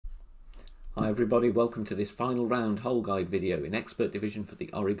Hi everybody, welcome to this final round hole guide video in Expert Division for the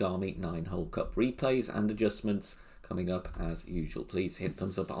Origami 9-hole cup. Replays and adjustments coming up as usual. Please hit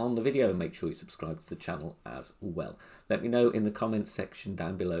thumbs up on the video and make sure you subscribe to the channel as well. Let me know in the comments section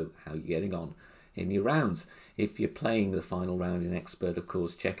down below how you're getting on in your rounds. If you're playing the final round in Expert, of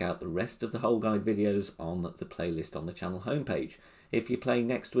course, check out the rest of the hole guide videos on the playlist on the channel homepage. If you're playing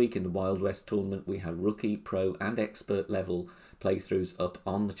next week in the Wild West tournament, we have rookie, pro and expert level playthroughs up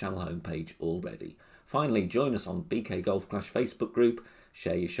on the channel homepage already. Finally, join us on BK Golf Clash Facebook group,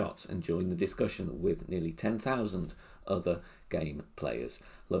 share your shots and join the discussion with nearly 10,000 other game players.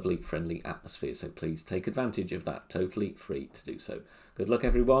 Lovely, friendly atmosphere, so please take advantage of that, totally free to do so. Good luck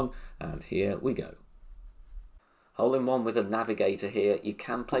everyone, and here we go. Hole in one with a navigator here. You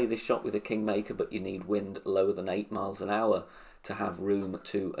can play this shot with a kingmaker, but you need wind lower than 8 miles an hour to have room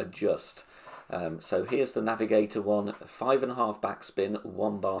to adjust. So here's the navigator one, 5.5 backspin,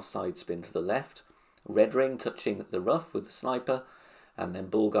 1 bar side spin to the left, red ring touching the rough with the sniper, and then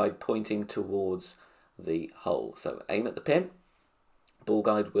ball guide pointing towards the hole. So aim at the pin, ball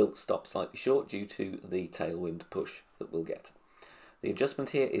guide will stop slightly short due to the tailwind push that we'll get. The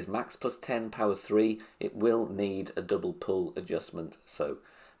adjustment here is max plus 10, power 3. It will need a double pull adjustment, so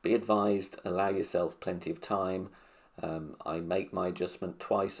be advised, allow yourself plenty of time. I make my adjustment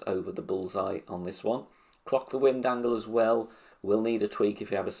twice over the bullseye on this one. Clock the wind angle as well. Will need a tweak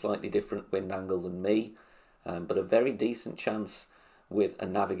if you have a slightly different wind angle than me, but a very decent chance with a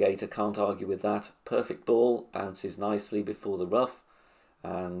navigator, can't argue with that. Perfect ball, bounces nicely before the rough,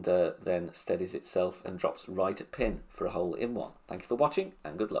 and then steadies itself and drops right at pin for a hole in one. Thank you for watching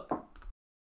and good luck.